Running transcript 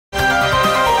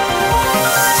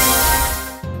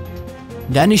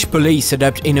Danish police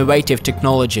adopt innovative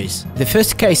technologies. The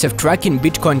first case of tracking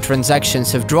Bitcoin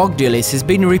transactions of drug dealers has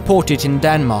been reported in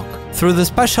Denmark. Through the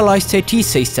specialized IT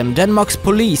system, Denmark's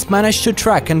police managed to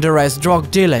track and arrest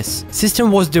drug dealers. The system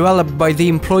was developed by the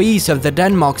employees of the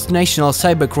Denmark's National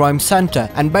Cybercrime Center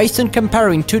and based on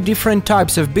comparing two different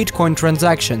types of Bitcoin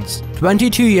transactions.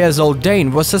 22-year-old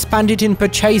Dane was suspended in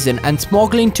purchasing and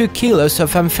smuggling 2 kilos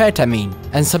of amphetamine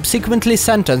and subsequently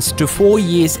sentenced to 4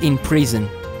 years in prison.